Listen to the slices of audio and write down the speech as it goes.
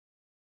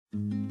Back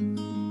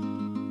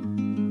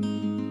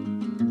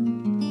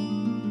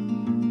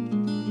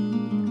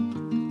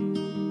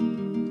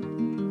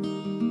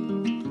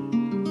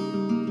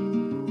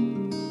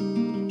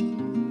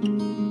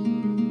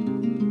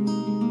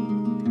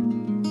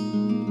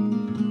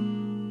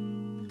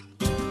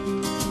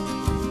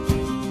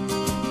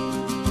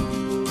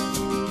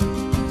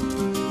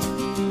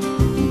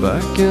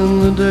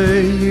in the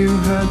day you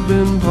had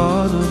been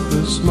part of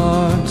the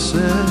smart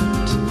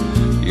set.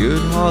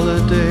 You'd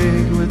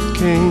holidayed with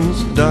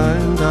kings,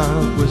 dined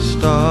out with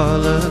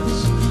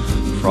starlets.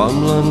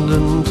 From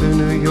London to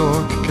New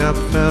York, Cap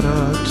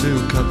Ferrat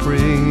to Capri.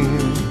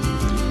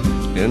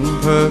 In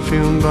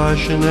perfume by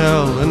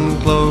Chanel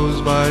and clothes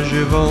by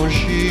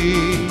Givenchy.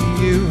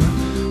 You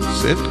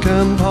sipped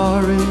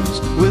Camparis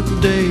with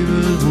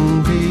David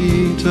and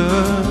Peter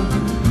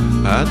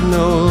at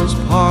Noel's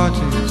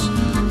parties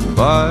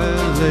by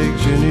Lake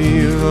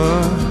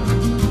Geneva,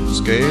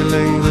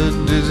 scaling the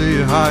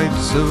dizzy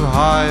heights of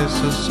high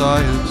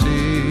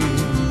society,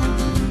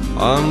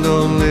 armed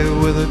only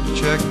with a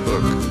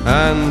checkbook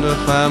and a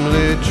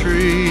family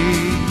tree.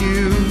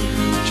 You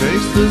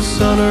chased the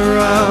sun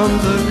around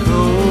the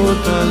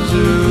Côte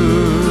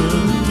d'Azur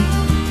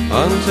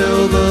until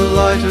the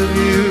light of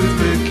youth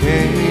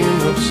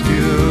became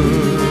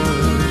obscure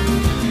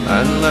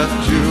and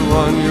left you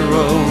on your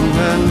own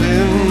and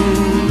in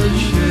the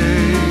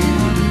shade.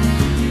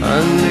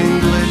 An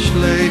English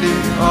lady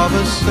of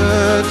a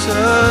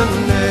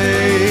certain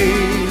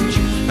age,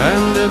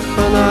 and if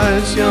a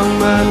nice young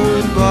man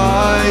would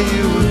buy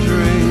you a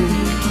drink,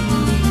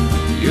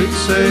 you'd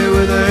say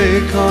with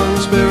a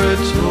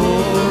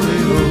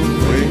conspiratorial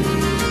wink,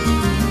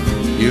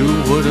 you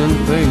wouldn't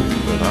think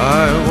that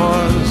I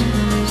was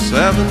 70,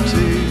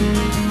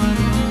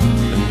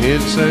 and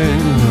he'd say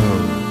no,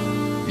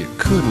 you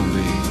couldn't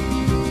be.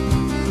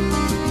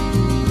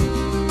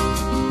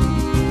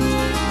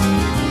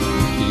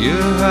 You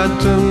had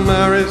to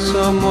marry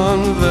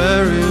someone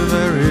very,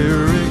 very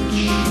rich,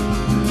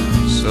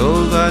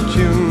 so that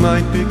you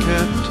might be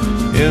kept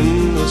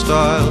in the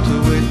style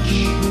to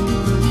which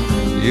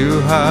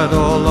you had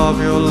all of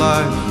your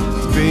life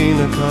been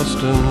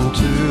accustomed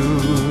to,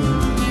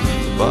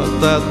 but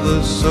that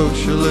the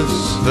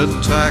socialists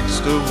had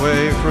taxed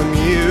away from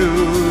you.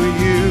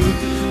 You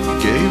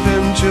gave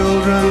him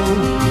children,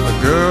 a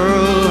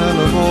girl and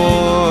a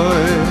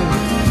boy.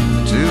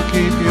 To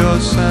keep your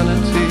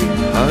sanity,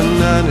 a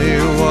nanny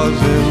was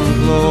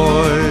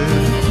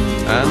employed,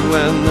 and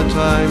when the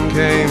time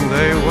came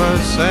they were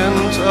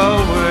sent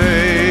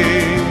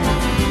away.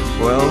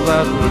 Well,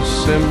 that was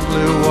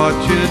simply what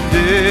you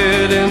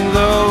did in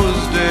those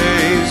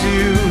days.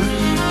 You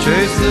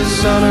chased the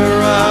sun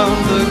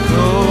around the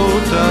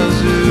Côte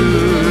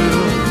d'Azur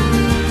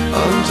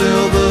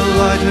until the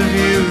light of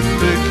youth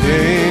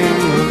became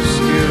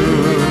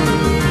obscure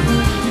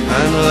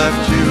and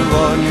left you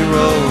on your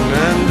own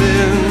and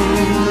in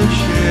the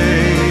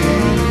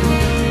shade.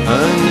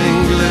 An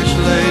English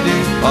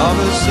lady of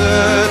a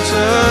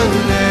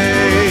certain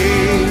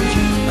age,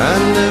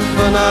 and if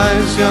a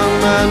nice young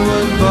man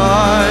would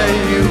buy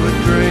you a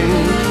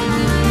drink,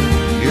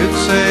 you'd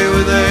say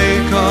with a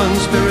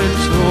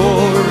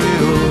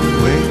conspiratorial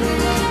wink,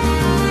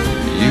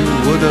 you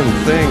wouldn't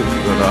think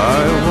that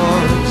I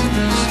was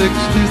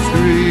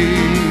 63,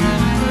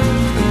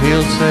 and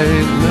he'll say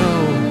no,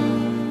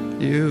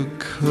 you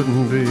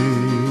couldn't be.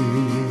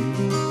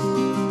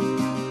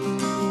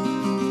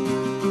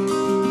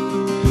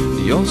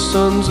 Your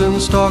son's in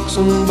stocks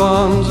and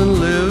bonds and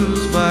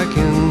lives back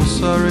in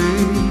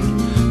Surrey,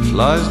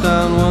 flies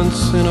down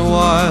once in a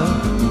while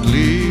and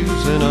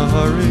leaves in a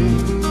hurry.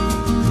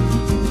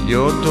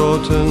 Your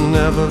daughter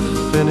never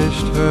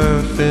finished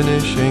her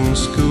finishing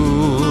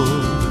school,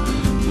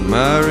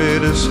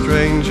 married a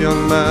strange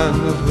young man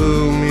of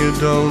whom you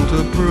don't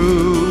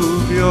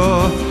approve.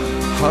 Your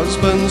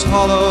husband's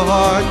hollow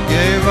heart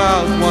gave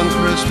out one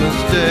Christmas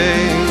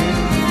Day.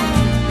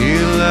 He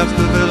left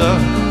the villa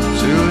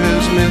to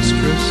his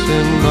mistress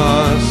in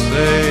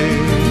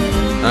Marseille,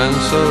 and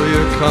so you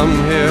come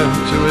here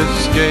to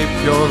escape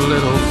your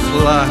little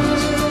flat,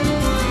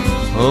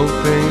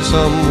 hoping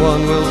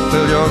someone will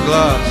fill your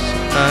glass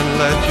and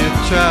let you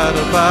chat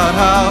about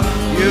how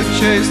you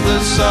chased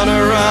the sun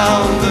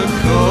around the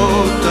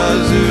Côte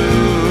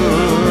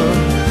d'Azur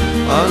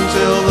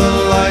until the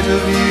light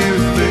of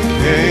youth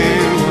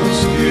became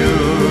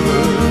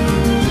obscure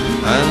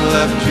and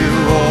left you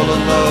all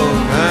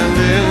alone and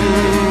in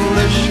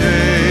the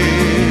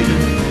shade.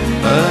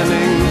 An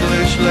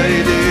English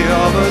lady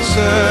of a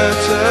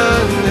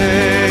certain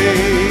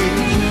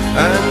age,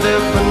 and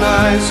if a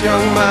nice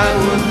young man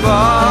would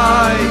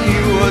buy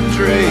you a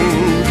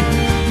drink,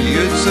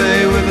 you'd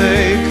say with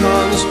a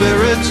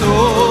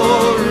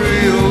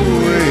conspiratorial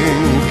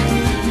wink,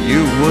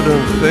 you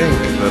wouldn't think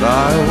that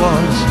I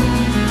was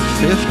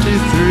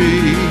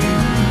 53,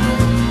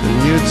 and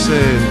you'd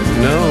say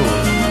no,